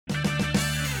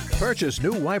Purchase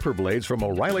new wiper blades from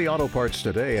O'Reilly Auto Parts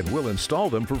today and we'll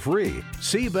install them for free.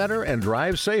 See better and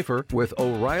drive safer with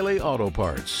O'Reilly Auto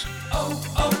Parts.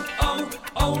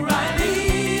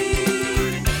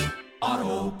 O'Reilly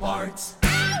Auto Parts.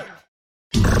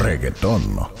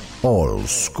 Reggaetón Old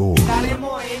School. Dale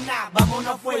morena,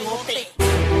 vámonos fuegote.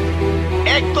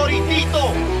 Héctor y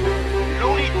Tito,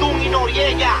 Looney Tunes y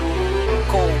Noriega,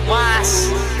 con más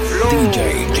flow.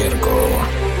 DJ Jerko.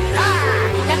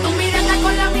 Ya tu mirada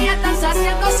con la mía están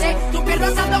saciándose, tu piel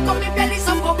rozando con mi piel y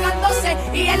sofocándose,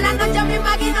 y en la noche me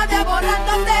imagino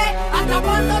devorándote,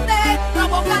 atrapándote,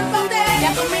 provocándote.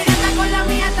 Ya tu mirada con la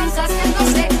mía están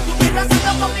saciándose, tu piel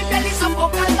rozando con mi piel y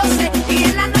sofocándose, y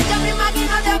en la noche me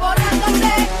imagino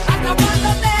devorándote,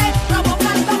 atrapándote,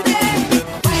 provocándote.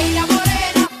 Baila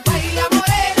morena,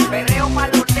 Perreo pa'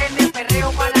 los nenes,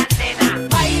 perreo pa' las nenas.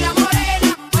 baila morena,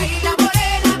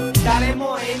 Dale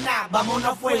morena,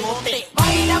 vámonos fuegote.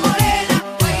 baila morena,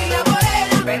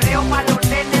 Perreo pa' los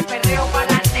nenes, perreo pa'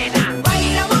 las nenas.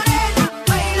 baila morena.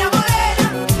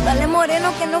 Dale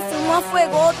moreno que nos fuimos a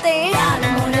fuegote. Dale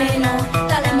moreno,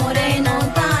 dale moreno,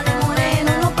 dale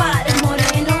moreno, no pares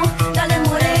moreno. Dale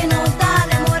moreno,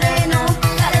 dale moreno,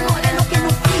 dale moreno que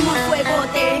nos fuimos a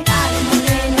fuegote. Dale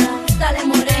moreno, dale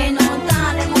moreno,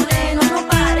 dale moreno, no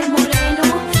pares moreno.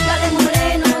 Dale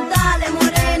moreno, dale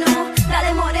moreno,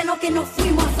 dale moreno que nos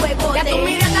fuimos a fuegote. Ya tu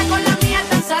mirada con la mía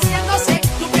están saciándose,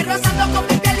 tu piel rozando con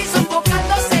mi piel y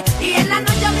sofocándose, y en la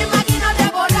noche me imagino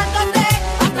devorándote,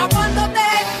 atrapándote,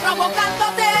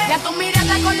 provocándote. Ya tu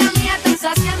mirada con la mía están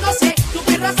saciándose, tu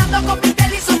piel rozando con mi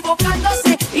piel y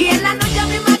sofocándose, y en la noche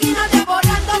me imagino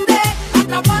devorándote,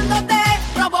 atrapándote,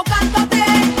 provocándote.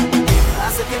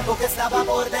 Hace tiempo que estaba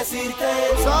por decirte,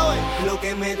 ¿sabes? Lo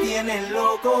que me tiene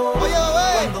loco.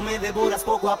 Cuando me devoras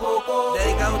poco a poco,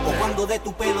 o cuando de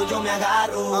tu pelo yo me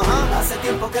agarro. Hace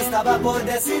tiempo que estaba por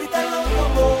decirte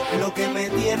lo que me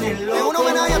tiene loco. Es un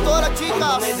homenaje a todas las chicas.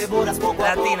 Cuando me devoras poco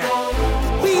a poco,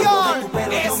 We Are.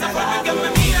 Esa forma que me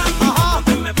mira,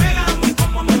 que me pega,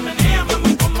 como me menea,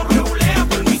 mami, como regulea.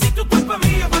 Por mí, si tú estás pa'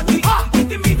 mí, yo pa' ti. Y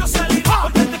te invito a salir,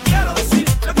 porque te quiero decir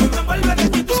lo que me envuelve de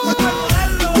ti. Tu cuerpo es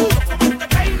modelo, como te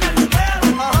cae en el dedo.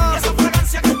 Y esa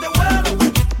fragancia que te huelo,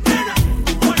 nena,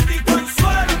 mordito en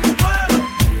suelo,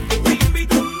 te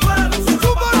invito a un duelo,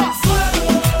 solo para el suelo.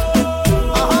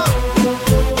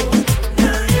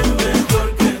 Nadie mejor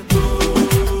que tú.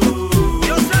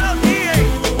 Yo se lo dije.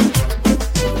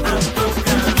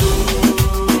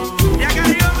 Ya que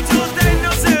arriba muchos de ustedes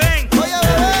no se ven.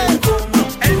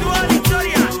 El dúo de la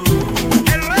historia,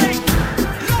 el rey,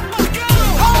 los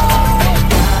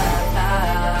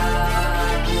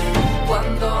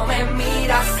Cuando me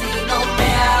miras y no me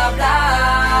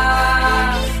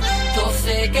hablas, yo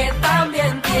sé que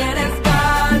también tienes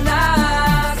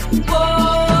ganas.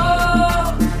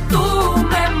 Oh, tú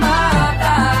me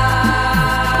matas.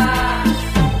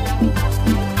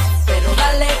 Pero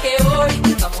dale que hoy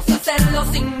vamos a hacerlo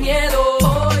sin miedo.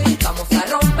 Hoy vamos a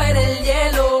romper el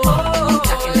hielo.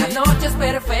 Ya que la noche es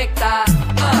perfecta,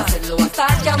 hacerlo hasta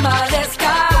que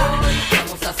amanezca.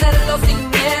 Vamos a hacerlo sin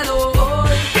miedo.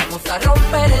 Hoy vamos a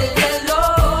romper el hielo.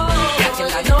 Ya que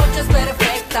la noche es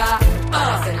perfecta,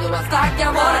 hacerlo hasta que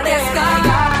amanezca.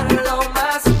 Lo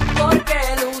más, ¿por qué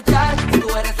luchar? Tú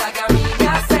eres la que a mí me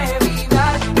hace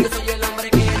vibrar. Yo soy el hombre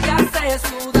que te hace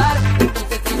sudar.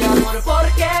 Entonces, mi amor, ¿por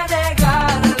qué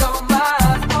negarlo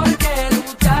más? ¿Por qué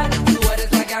luchar? Tú eres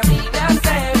la que a mí me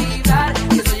hace vibrar.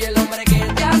 Yo soy el hombre que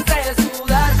te hace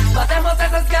sudar. Matemos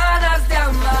esas ganas de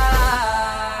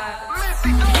amar.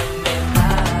 Me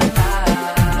mata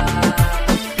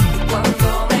cuando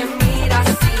me miras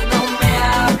y no me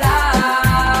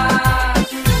hablas.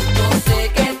 Yo sé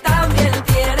que también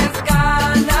tienes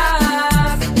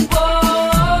ganas.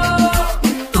 Oh,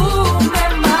 tú me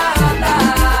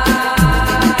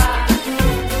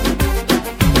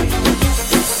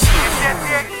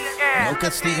matas. No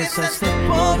castigues a este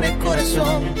pobre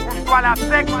corazón, Junto a la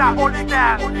secta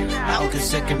Voltaire, aunque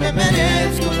sé que me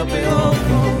merezco lo peor.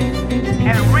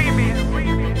 el remix.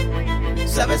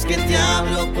 Sabes que te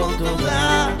hablo con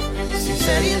toda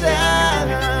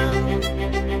sinceridad.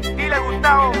 Dile,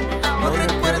 Gustavo, No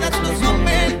recuerdas los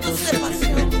momentos de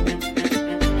pasión,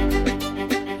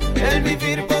 el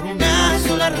vivir por una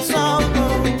sola razón.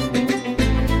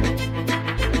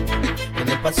 En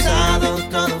el pasado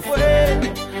todo fue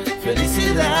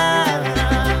felicidad.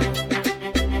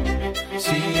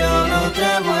 Si yo no te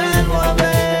vuelvo a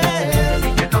ver,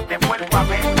 que no te vuelvo a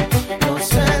ver. no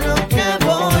sé lo que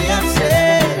voy a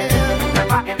hacer. Me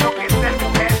va a enloquecer,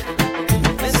 mujer.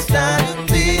 Estar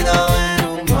hundido en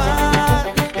un mar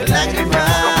de lágrimas.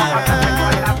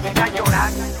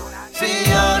 Si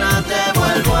yo no te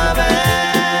vuelvo a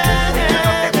ver,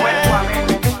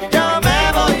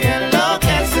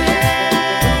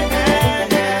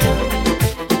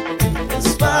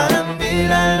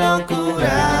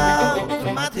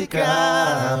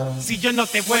 yo no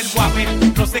te vuelvo a ver.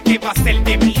 No sé qué va a ser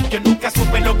de mí. Yo nunca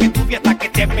supe lo que tuve hasta que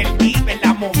te perdí en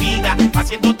la movida,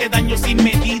 haciéndote daño sin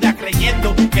medida,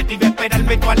 creyendo que te iba a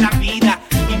esperarme toda la vida.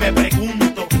 Y me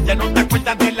pregunto, ya no te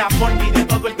acuerdas del amor ni de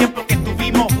todo el tiempo que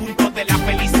estuvimos juntos, de la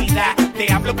felicidad.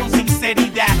 Te hablo con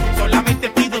sinceridad, solamente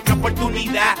pido otra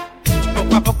oportunidad.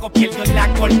 Poco a poco pierdo la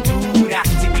cordura,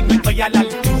 si ti no estoy a la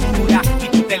altura, y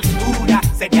tu ternura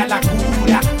sería la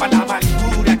cura para la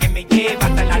amargura que me lleva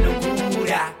hasta la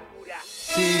locura.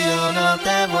 Si yo no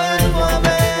te vuelvo a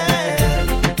ver,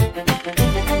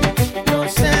 no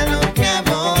sé lo que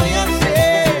voy a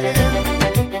hacer.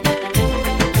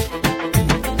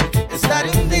 Estar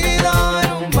hundido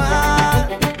en un mar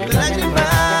de lágrimas.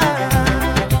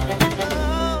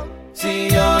 Si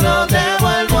yo no te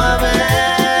vuelvo a ver,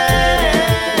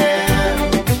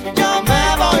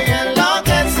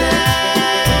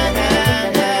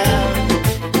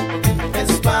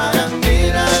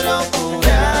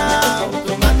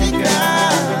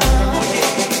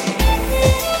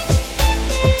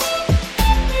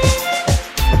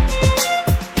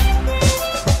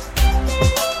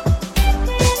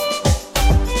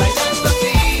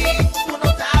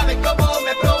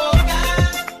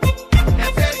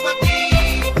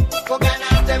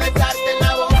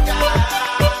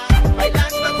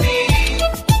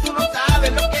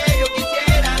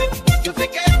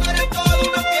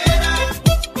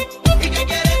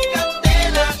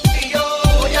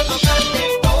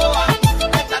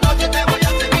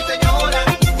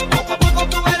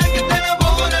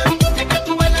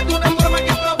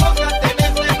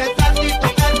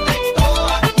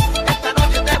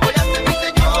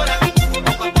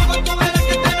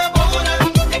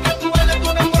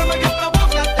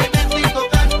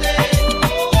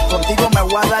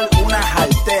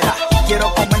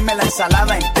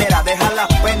 ensalada entera, deja las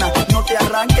penas, no te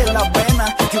arranques las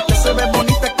venas, que usted se ve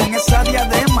bonita con esa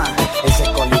diadema,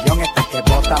 ese colillón este que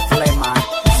bota flema,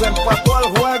 se empató al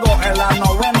juego en la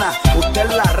novena, usted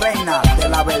es la reina de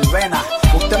la verbena,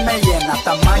 usted me llena,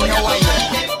 tamaño ballena.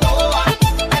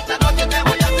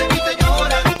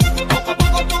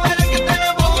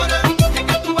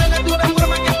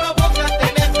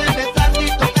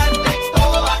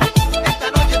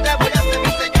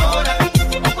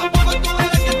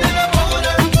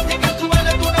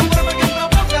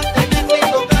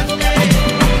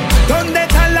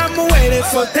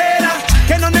 Soltera,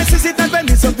 que no necesitan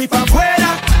permiso ni pa'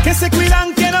 afuera, que se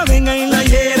cuidan, que no vengan y la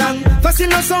hieran. Fácil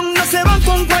no son, no se van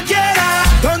con cualquiera.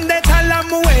 ¿Dónde están las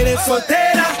mujeres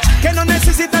solteras? Que no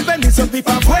necesitan permiso ni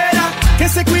pa' afuera, que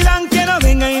se cuidan, que no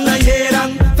vengan y la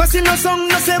hieran. Fácil no son,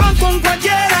 no se van con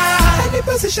cualquiera. Any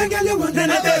position, girl, you want,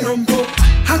 nena te rompo.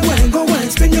 I go and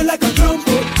spin you like a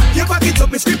trompo. Your pocket up,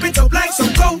 me scraping up like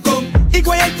some con. Y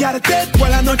guayarte toda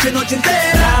la noche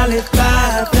entera. Dale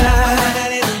pa' atrás.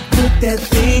 Put that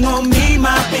thing on me,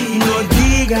 my baby, no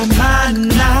diga más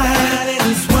nada.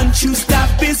 Cause once you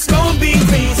stop, it's gonna be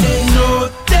crazy. No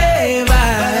te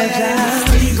vayas.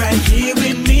 Stay right here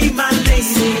with me, my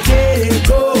lady. Quiere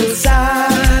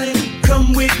gozar.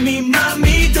 Come with me,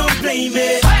 mami, don't blame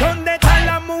it. ¿Dónde están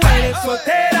las mujeres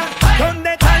solteras?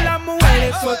 ¿Dónde están las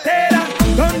mujeres solteras?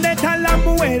 ¿Dónde están las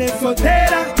mujeres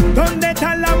solteras? ¿Dónde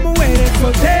están las mujeres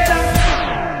solteras?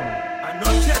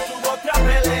 Anoche tuvo otra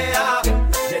pelea.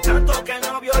 Tanto que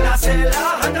no vio la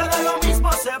cela, anda de lo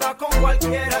mismo, se va con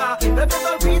cualquiera, bebiendo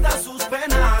olvida sus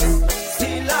penas.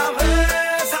 Si la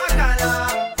ves, sácala,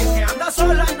 que anda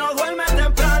sola y no duerme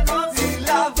temprano. Si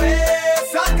la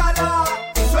ves, sácala,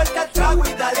 suelta el trago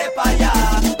y dale pa' allá.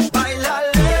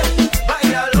 Báilale,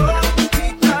 báilalo,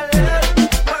 quítale,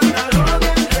 pantalón,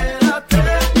 enrédate,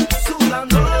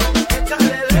 sudando,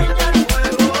 échale leña al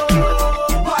fuego.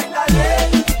 Báilale,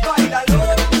 báilalo,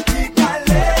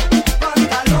 quítale,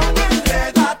 pantalón,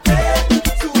 enrédate,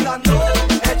 sudando,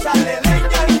 échale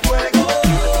leña al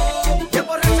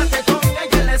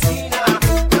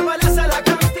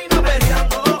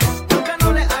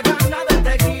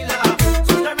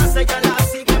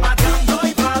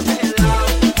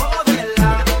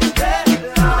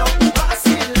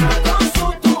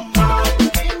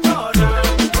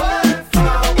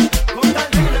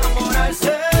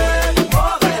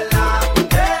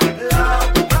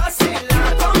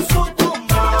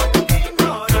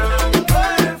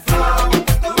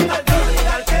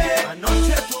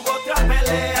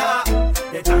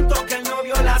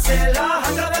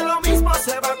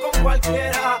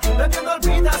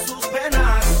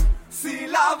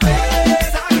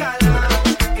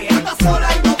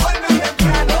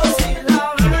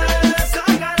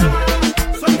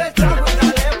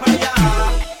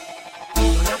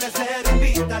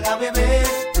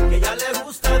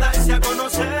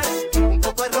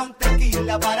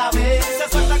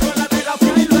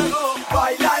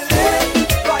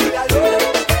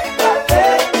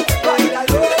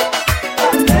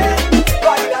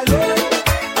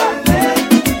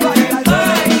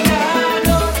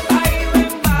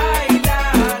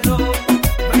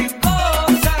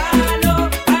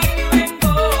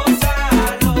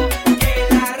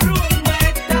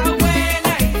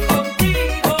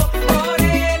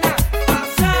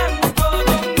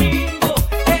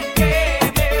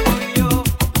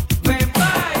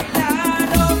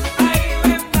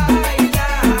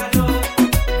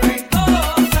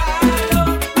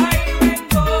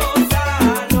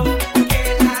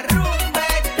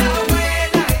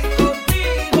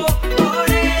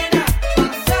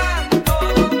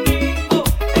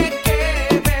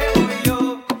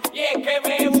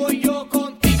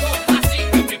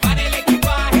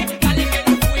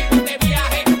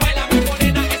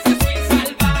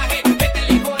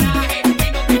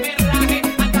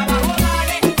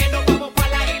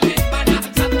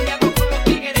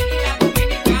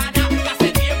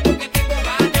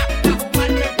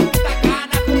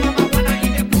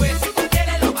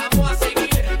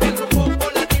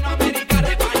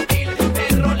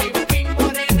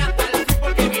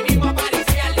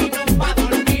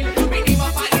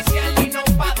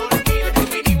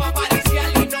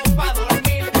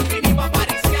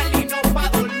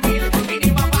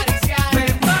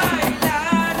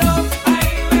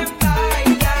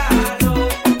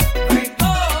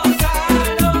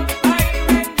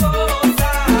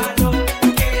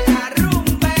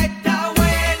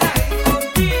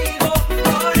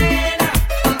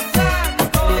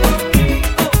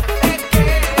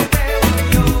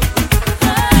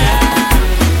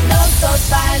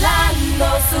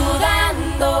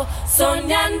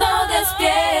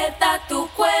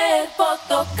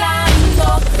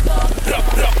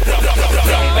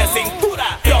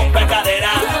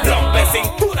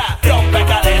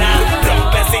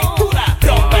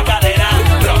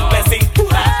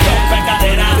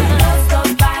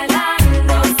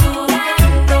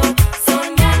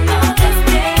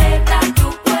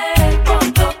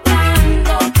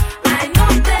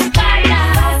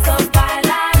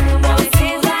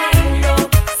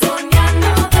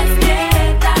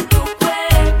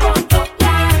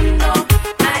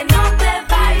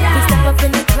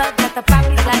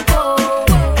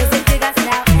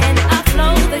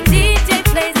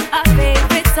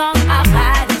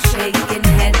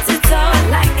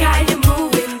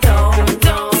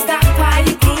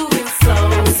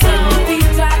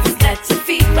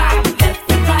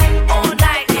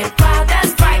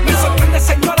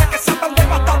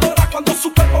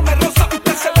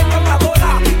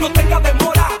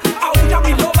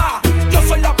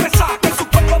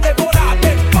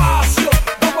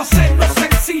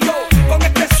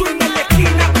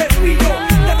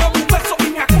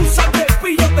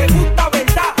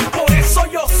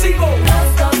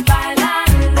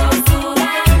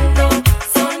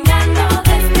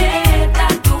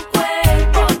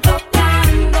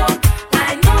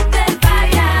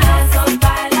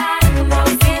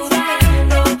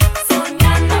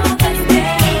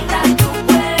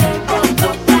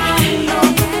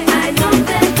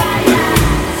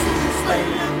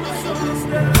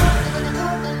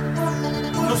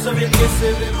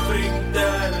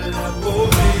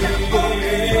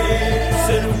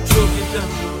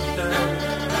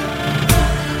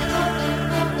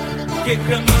que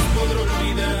jamás podré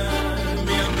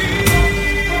olvidarme a mí.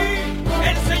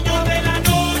 El señor de la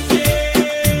noche,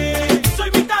 soy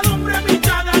mitad hombre,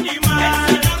 mitad animal.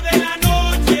 El señor de la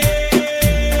noche,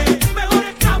 mejor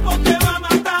escapo te va a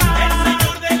matar. El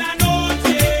señor de la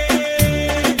noche,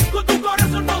 con tu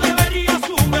corazón no deberías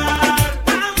jugar.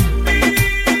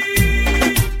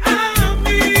 A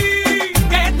mí,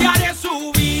 que te haré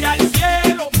subir al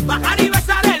cielo, bajar y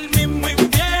besar el mismo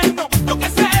infierno. Yo que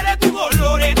seré tu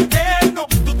dolor eterno,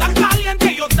 tú tan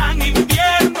caliente y yo tan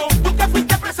invierno. Tú que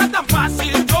fuiste presa tan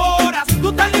fácil lloras,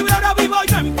 tú tan libre ahora vivo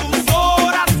yo en tus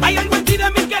horas. Hay algo en ti de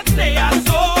mí que te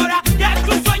azora, que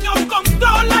tus sueños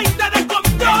controla y te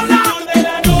descontrola. El señor de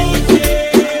la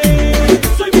noche,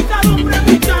 soy mitad hombre,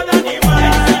 mitad animal.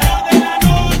 El señor de la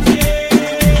noche,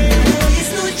 Hoy es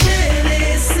noche de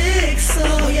sexo,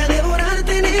 voy a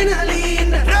devorarte, nena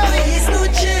linda. Hoy es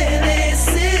noche de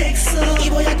sexo y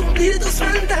voy a cumplir tus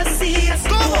fantasías.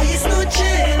 Hoy es noche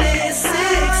de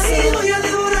sexo y voy a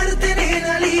devorarte,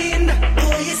 nena linda.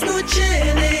 Hoy es noche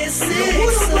de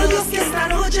sexo, por Dios que esta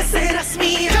noche serás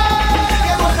mía.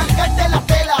 Quiero arrancarte la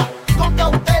tela, con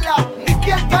cautela, mi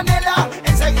piel canela,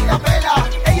 enseguida pela.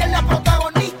 Ella es la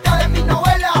protagonista de mi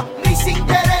novela, ni sin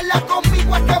quererla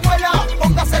conmigo es que vuela.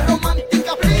 Póngase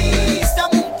romántica, please,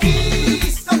 dame un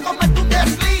kiss, no comete un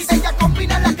desliz. Ella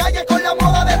combina la calle con la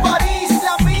moda de París.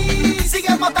 La Miss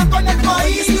sigue matando en el Hoy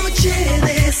país. es noche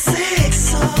de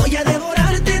sexo, voy a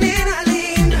devorarte, nena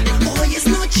linda. Hoy es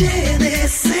noche de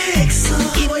sexo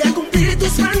y voy a cumplir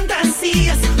tus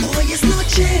fantasías. Hoy es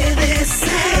noche de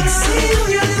sexo y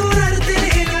voy a devorarte,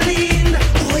 nena linda.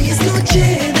 Hoy es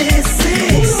noche de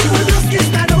sexo, por Dios que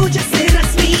esta noche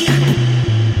serás mía.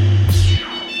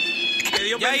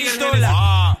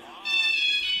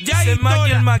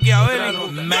 el maquiavélico.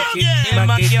 El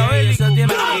maquiavélico.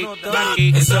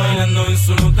 Está bailando en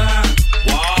su nota.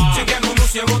 Chequea como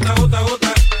si gota, gota,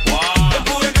 gota.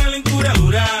 Es pura calentura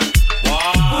dura.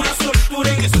 Pura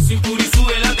soltura en esa cintura y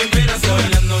sube la temperatura. Está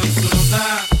bailando en su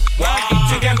nota.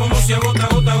 Chequea como si gota,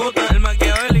 gota, gota. El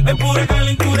maquiavélico. Es pura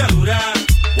calentura dura.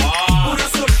 Pura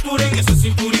soltura en esa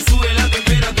cintura y sube la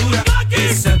temperatura.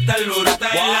 Esa tal lorota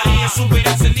es la niña súper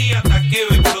encendida. Hasta que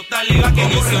ve explotar, le va que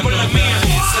corre por la mía.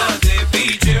 Esa de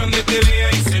piche donde te vea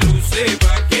y se luce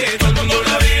pa' que todo el mundo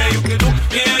la vea. Yo que tú,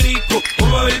 bien rico,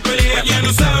 o va a haber pelea. Ya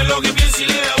no sabe lo que piensa y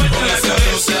le da vuelta la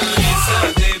cabeza. Esa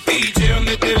de piche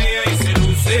donde te vea y se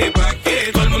luce pa'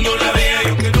 que todo el mundo la vea.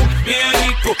 Yo que tú, bien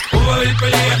rico, o va a haber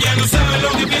pelea. Ya no sabe lo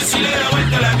que piensa y le da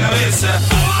vuelta la cabeza.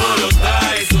 Alborota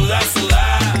y suda, suda,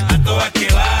 a todas que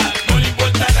va, no le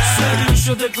importa nada. Se dio un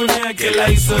shot de coñac que la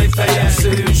hizo estallar. Se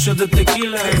dio un shot de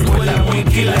tequila, escuela muy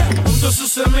killer. Junto a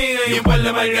sus amigas y un par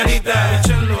de margaritas,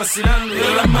 echando, vacilando y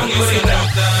de las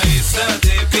mangoritas. Esa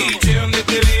de piche donde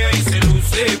te vea y se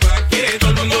luce pa' que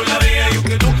todo el mundo la vea. Yo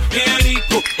que tú, bien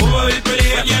rico, o va a haber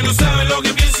pelea. Ya no sabe lo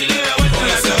que piensa y le da vuelta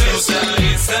la cabeza.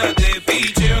 Esa de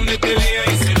piche donde te vea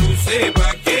y se luce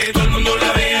pa' que todo el mundo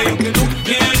la vea. Yo que tú,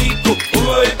 bien rico, o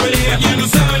va a haber pelea. Ya no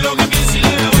sabe lo que piensa y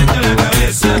le da vuelta la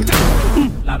cabeza.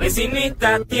 La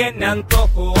vecinita tiene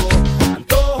antojo,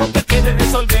 antojo que quiere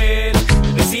resolver.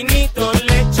 El vecinito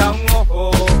le echa un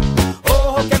ojo,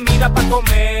 ojo que mira pa'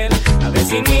 comer. La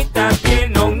vecinita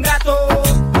tiene un gato,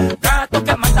 gato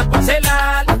que mata por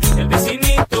celar. El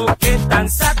vecinito que es tan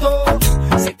sato,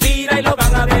 se tira y lo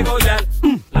van a degollar.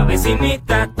 La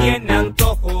vecinita tiene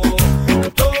antojo,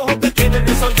 antojo que quiere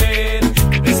resolver.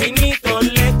 El vecinito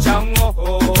le echa un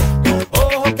ojo,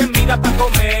 ojo que mira pa'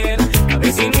 comer. La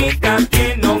vecinita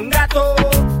tiene un gato,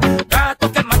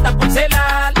 gato que mata por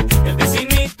celar. El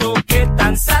vecinito que es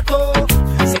tan sato,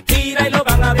 se tira y lo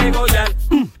van a degollar.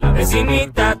 La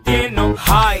vecinita tiene un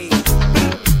high,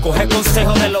 coge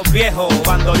consejo de los viejos,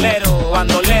 bandolero,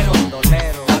 bandolero.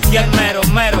 Aquí el mero,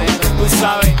 mero, tú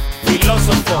sabes,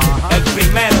 filósofo, el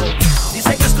primero.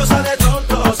 Dice que es cosa de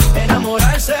tontos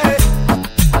enamorarse,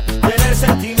 tener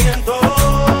sentimientos.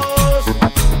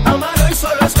 Amar hoy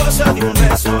solo es cosa de un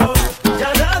beso.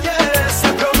 Ya nadie se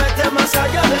promete más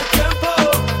allá del tiempo.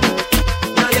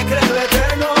 Nadie cree lo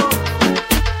eterno.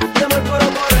 De amor puro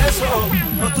por eso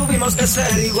no tuvimos que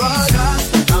ser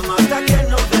iguales. Amaste a quien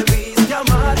no debiste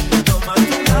amar.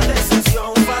 Tomaste una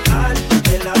decisión fatal.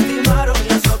 Te lastimaron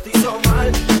y eso te hizo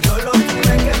mal.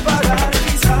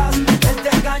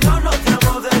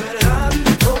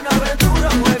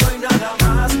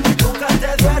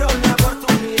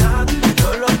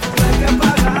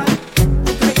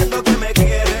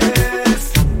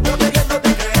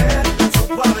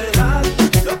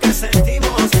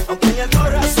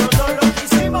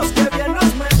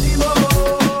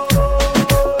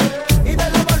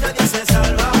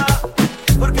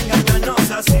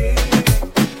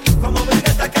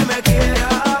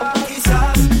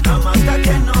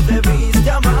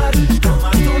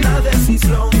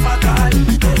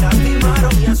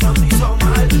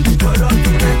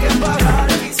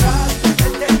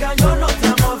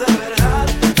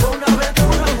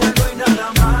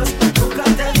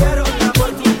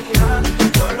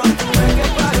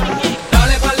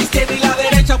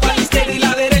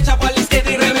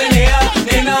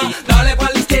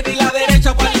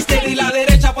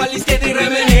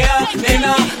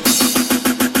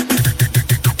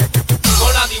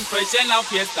 la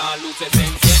fiesta, luces se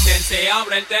encienden, se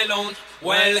abre el telón.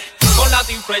 Well, con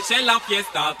Latin Fresh en la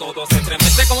fiesta, todo se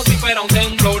estremece como si fuera un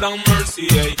temblor, on mercy,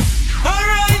 ey.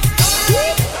 Alright.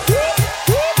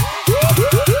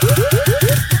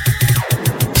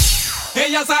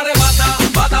 Ella se arrebata,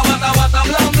 bata, bata, bata,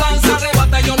 blan, blan, se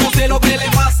arrebata, yo no sé lo que le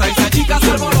pasa. Esa chica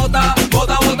se alborota,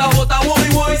 bota, bota, bota, voy,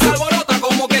 voy, se alborota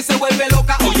como que se vuelve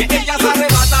loca. Oye, ella se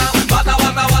arrebata, bata,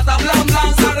 bata, bata, blan,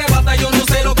 blan, se arrebata, yo no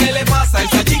sé lo que le pasa.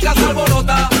 Esa chica se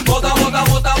alborota, bota, bota,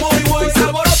 bota, voy, voy, se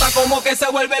alborota como que se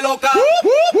vuelve loca.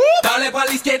 Dale pa'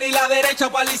 la izquierda y la derecha,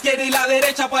 pa' la izquierda y la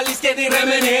derecha, pa' la izquierda y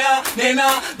remenea, nena.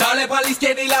 Dale pa' la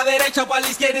izquierda y la derecha, pa' la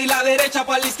izquierda y la derecha,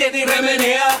 pa' la izquierda y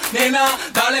remenea, nena.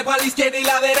 Dale pa' la izquierda y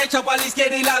la derecha, pa' la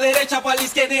izquierda y la derecha, pa' la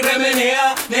izquierda y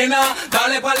remenea, nena.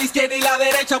 Dale pa' la izquierda y la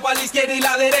derecha, pa' la izquierda y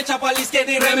la derecha, pa' la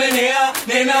izquierda y remenea,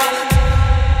 nena.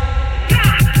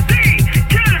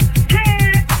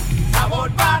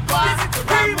 Sabor patua,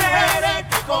 las mujeres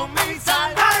que con mi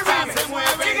salsa se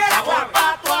mueven. Sabor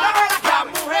patua, las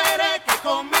mujeres que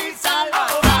con mi salsa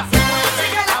se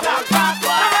mueven. Sabor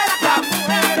patua, las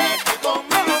mujeres que con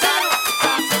mi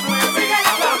salsa se mueven.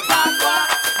 Sabor patua,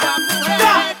 las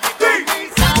mujeres que con mi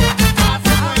salsa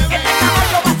se mueven. Este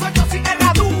caballo va suelto sin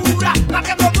herradura,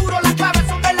 marcando duro, las claves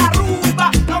son de la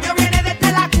rumba. Novio viene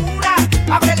desde la cura,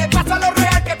 ábrele paso a lo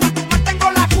real que pa' tu mal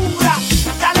tengo la cura.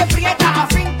 Dale prieta,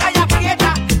 afinta y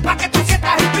aprieta, pa' que tú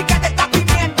sientas el pique de esta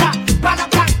pimienta. Pa' la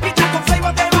blanquita con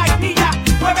flavor de vainilla,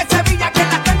 mueve Sevilla que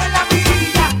la tengo en la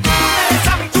mirilla.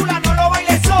 Esa mi chula no lo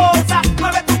bailes sosa,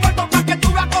 mueve tu cuerpo pa' que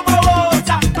tú veas como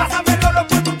goza. Pásamelo lo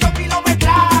por mucho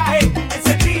kilometraje,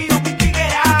 encendido mi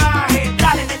tigueraje.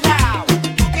 Dale de lado,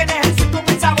 tú tienes el sur con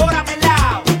el sabor a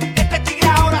melao. Este tigre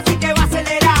ahora sí que va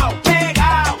acelerado,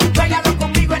 pegao. Bailalo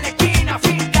conmigo en la esquina,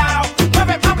 fintao.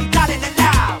 Mueve mami, dale de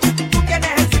lado, tú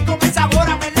tienes el sur con el sabor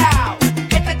a melao.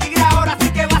 Este tigre ahora sí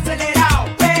que va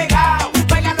acelerado, pegao.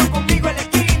 Bailalo conmigo en la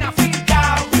esquina,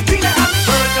 fintao. Dile a mí.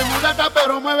 Muévete mulata,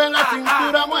 pero mueve la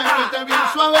cintura, muévete bien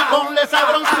suave, ponle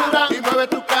sabrosura y mueve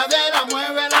tu cadera,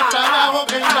 muévela hasta abajo,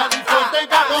 que en la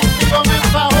discoteca contigo me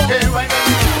enfajo. Que baile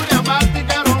Julia, Marta y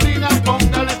Carolina,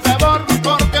 póngale sabor,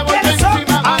 porque voy de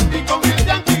encima. Andy con el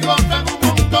Yankee gozan un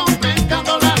montón,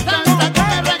 mezclando la salsa con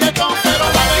el reggaetón, pero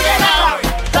dale de lado,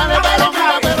 dale pero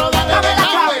mira, pero dale de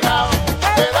lado, de lado,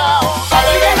 de lado,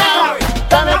 dale de lado,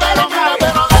 dale pero mira,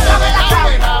 pero dale de lado,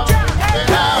 de lado, de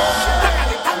lado.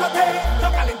 Calentándote, no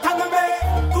calentándome.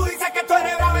 Tú dices que tú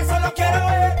eres bravo, eso lo quiero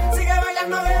ver. Sigue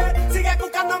bailando, sigue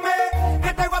buscándome.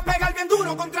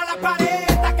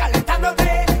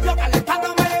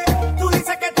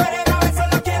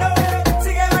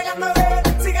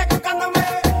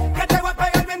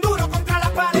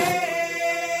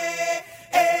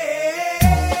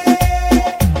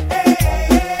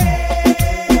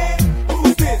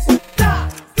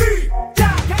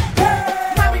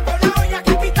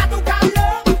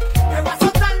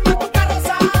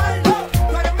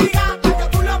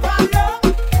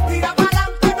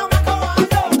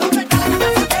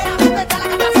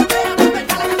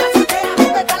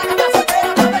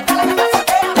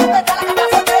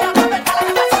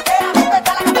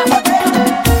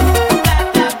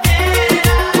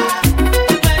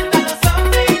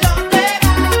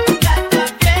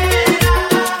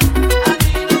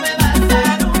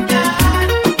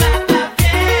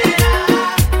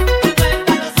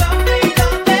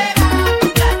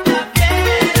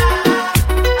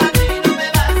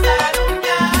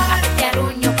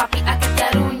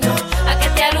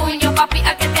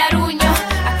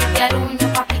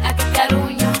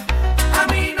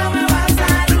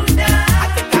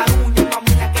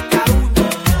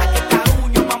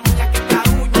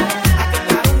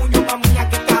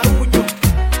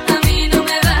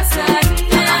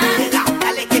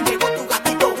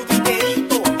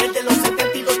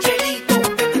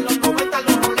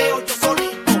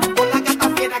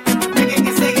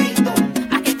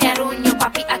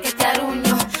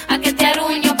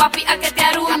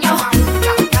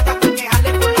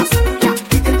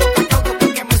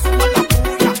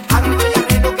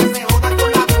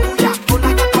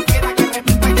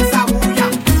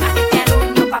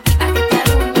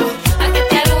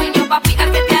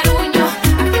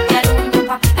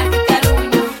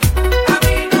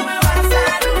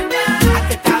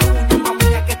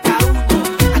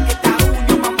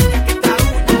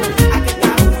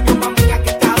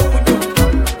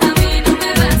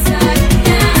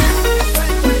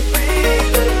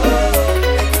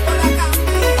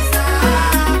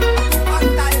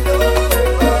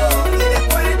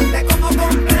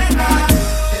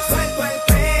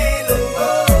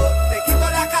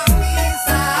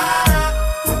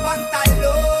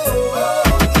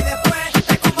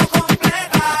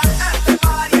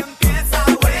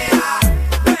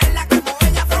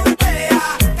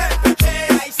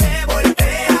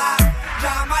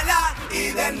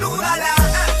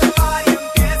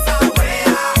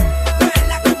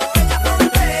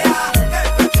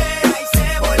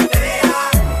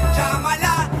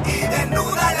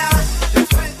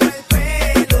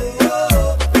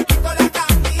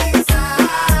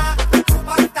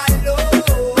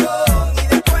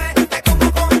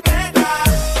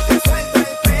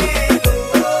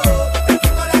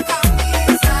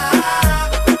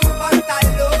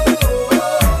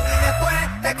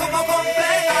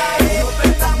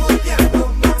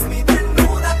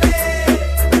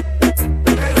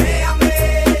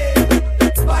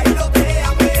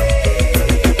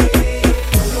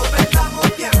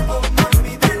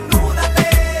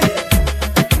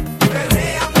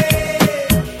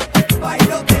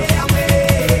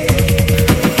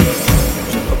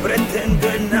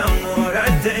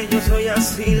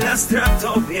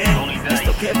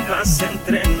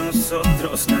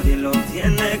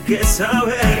 tiene que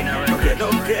saber. No quiero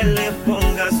que le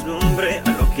pongas nombre a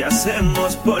lo que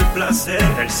hacemos por placer.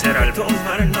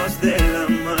 Tomarnos de la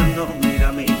mano,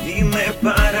 mírame y dime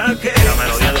para qué.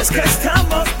 Es que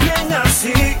estamos bien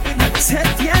así, nadie se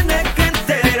tiene que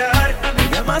enterar.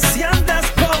 Me llamas si andas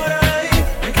por ahí,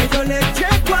 que yo le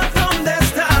llego a donde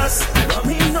estás. Pero a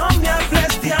mí no me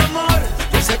hables de amor,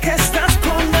 yo sé que estás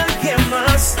con alguien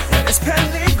más. Eres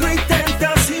peligro y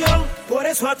tentación, por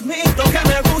eso admito que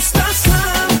me gustas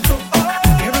tanto,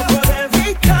 que no puedo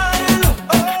evitarlo.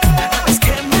 Es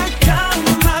que me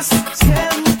llamas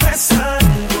siempre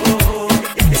salgo.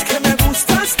 Es que me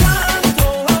gustas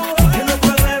tanto, que no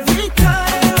puedo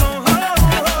evitarlo.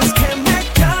 Es que me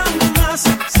llamas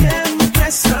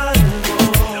siempre salgo.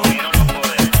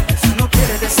 Eso no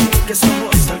quiere decir que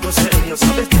somos algo serio.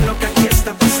 Sabes bien lo que aquí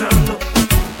está pasando.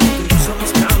 Tú y yo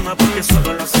somos cama porque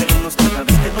solo lo hacemos cada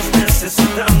vez que nos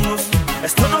necesitamos.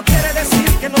 Esto no quiere decir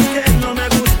que no me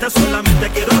gusta, solamente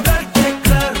quiero darte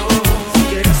claro. Si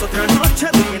quieres otra noche,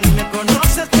 dime ni me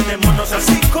conoces, quedémonos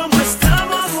así como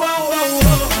estamos.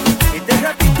 Y te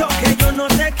repito que yo no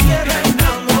te quiero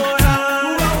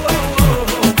enamorar.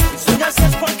 Si soy así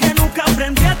es porque nunca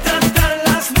aprendí a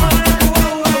tratarlas mal.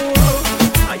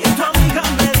 Ayer tu amiga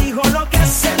me dijo lo que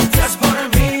sentías por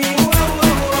mí,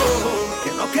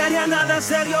 que no quería nada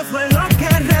serio, fue lo que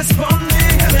respondí.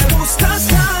 Que me gustas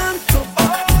tanto,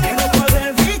 que no puedo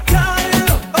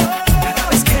evitarlo.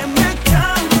 Es que me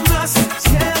llamas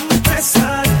siempre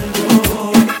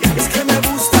salgo. Es que me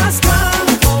gustas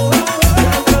tanto, que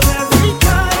no puedo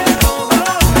evitarlo.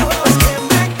 Es que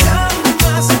me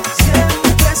llamas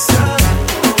siempre salgo.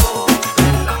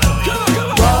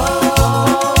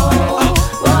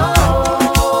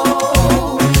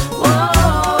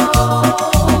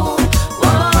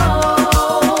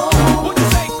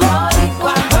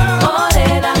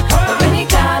 Morena,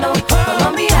 dominicano,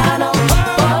 colombiano,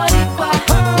 boricua,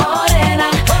 morena,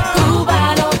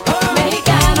 cubano,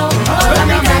 mexicano, hola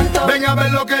mi canto. Ven a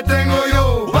ver lo que tengo yo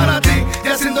para ti,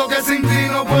 que siento que sin ti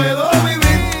no puedo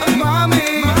vivir. Mami,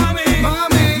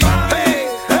 hey,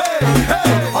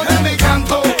 oye mi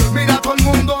canto, mira todo el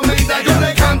mundo, mira yo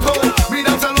le canto.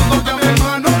 Mira un saludo que a mi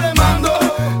hermano le mando.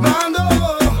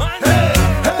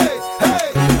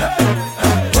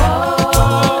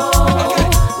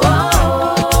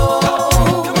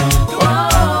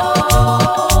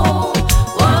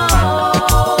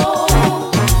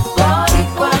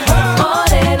 Boricua,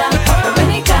 morena,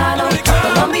 dominicano,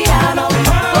 colombiano,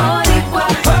 boricua,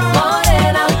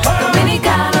 morena,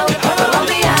 dominicano,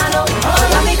 colombiano,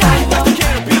 hola mi canto.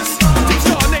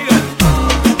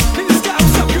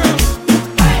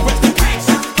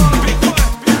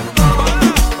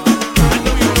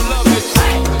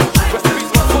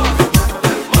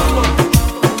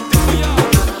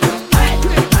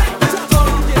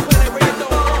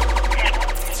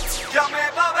 Llamé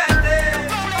pa' verte.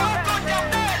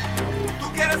 Tú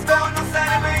quieres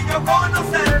conocerme y yo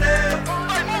conocerte.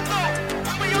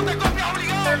 Un millón de copias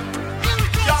obligado.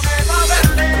 Llamé pa'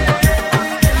 verte.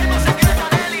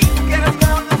 Tú quieres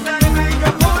conocerme y yo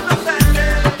conocerte.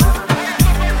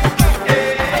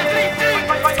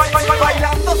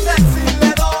 Bailando sexy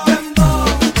le doy dembow.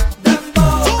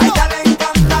 A ella le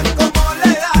encanta como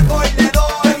le hago y le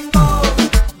doy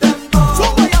dembow.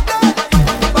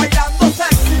 Bailando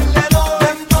sexy le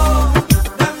doy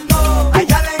dembow. A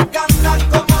ella le encanta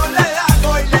como le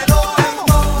hago y le doy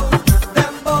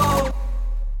dembow.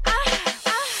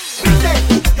 Viste,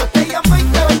 yo te llamé y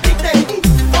te vendiste.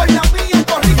 Por la mía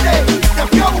corriste. Te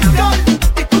fui a buscar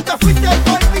y tú te fuiste.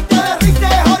 Por mí te derrite.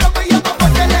 Ahora me llamo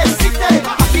porque le hiciste.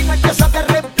 Aquí no hay pieza de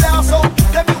reemplazo.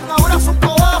 Deme un abrazo, un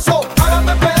codazo.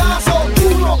 Hágame pedazo.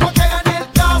 Uno pa' que gane el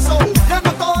caso. Ya no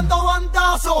estoy dando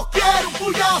bandazos. Quiero un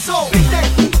puyazo. Viste,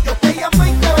 yo te llamé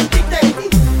y te vendiste.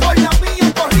 Por la mía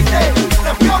corriste.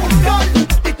 Te fui a buscar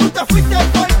y tú te fuiste.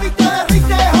 Por mí te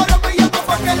derrite. Ahora me llamo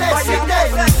porque le hiciste.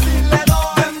 Le doy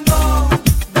dembow.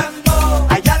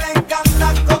 A ella le encanta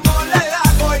como le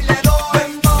hago y le doy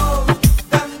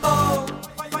dembow.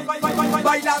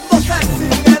 Bailando sexy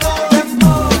le doy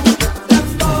dembow.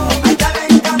 A ella le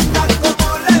encanta como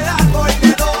le hago y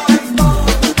le doy dembow.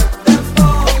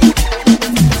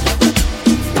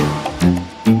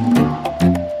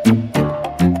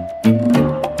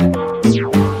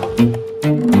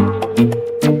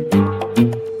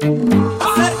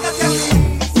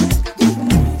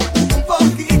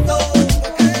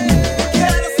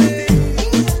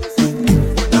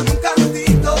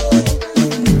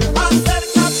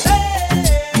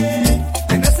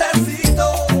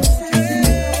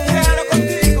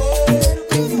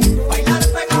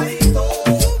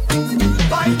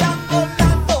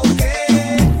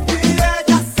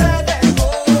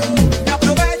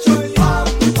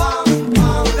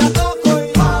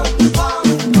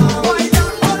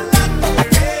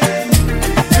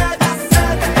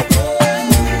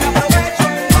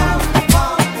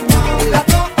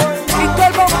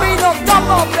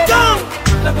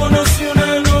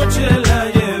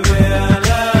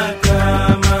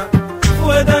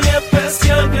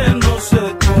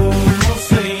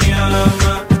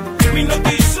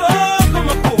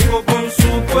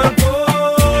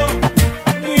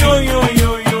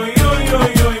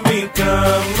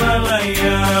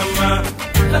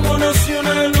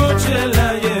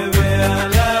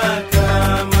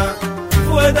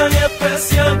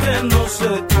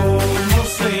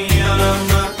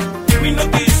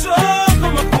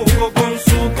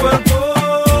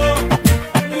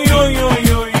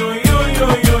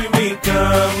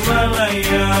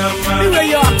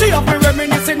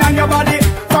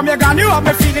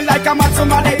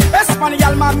 somebody.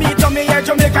 Espanol man me to me a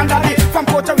Jamaican daddy. From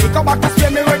Puerto Rico back to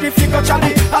Spain, me ready fi go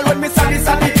Charlie. All when me saddy,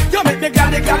 you make me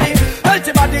gladdy.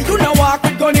 Healthy body, you know walk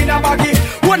with gun in a baggy.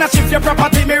 Wanna shift your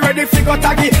property, me ready fi go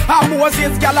taggy. And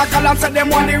Moses, gal a call and say them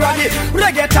want the rally.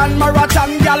 Reggaeton,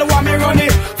 marathon, gal want me run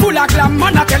it. Full of glam,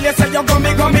 man I tell you say you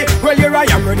gummy. Well here I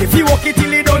am ready fi walk it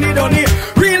till it done it.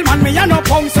 Real man me a no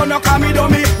punk, so no call me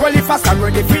dummy. Well if I stand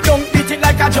ready fi don't beat it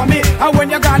like a jummy. And when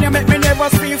you're gone, you make me never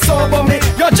feel so bummy.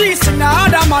 Your G-string, now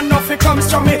other man nothing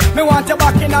comes from me. Me want you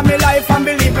back in my life and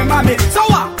believe me, mommy. So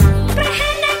what?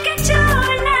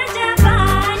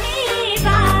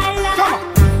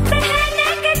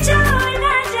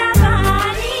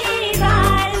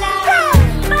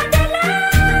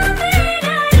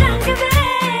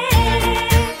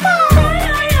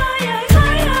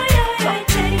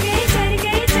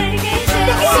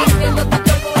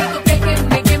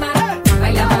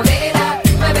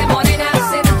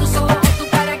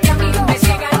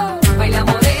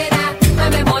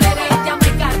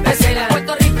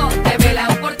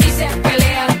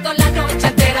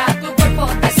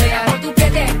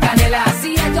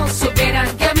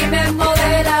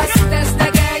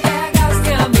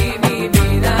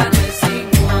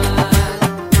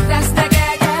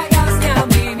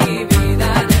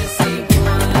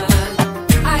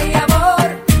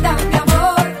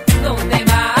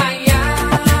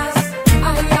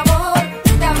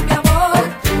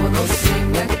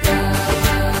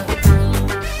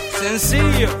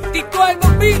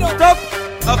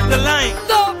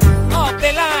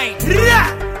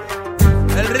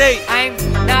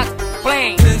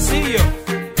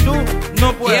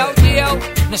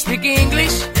 No speak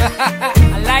English?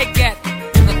 I like it.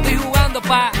 No estoy jugando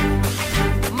pa.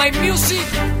 My music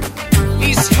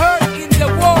is heard in the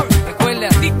world. Recuerda,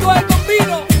 Tito el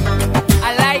Bambino.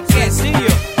 I like it.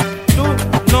 Sencillo, tú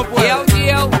no puedes.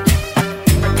 Yo,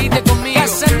 repite conmigo.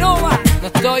 Casanova, no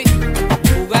estoy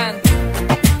jugando.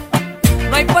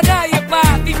 No hay pa' nadie pa.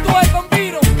 Tito el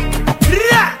Bambino.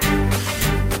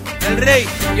 El rey.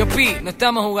 Yo Pi, no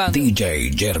estamos jugando.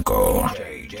 DJ Jerko.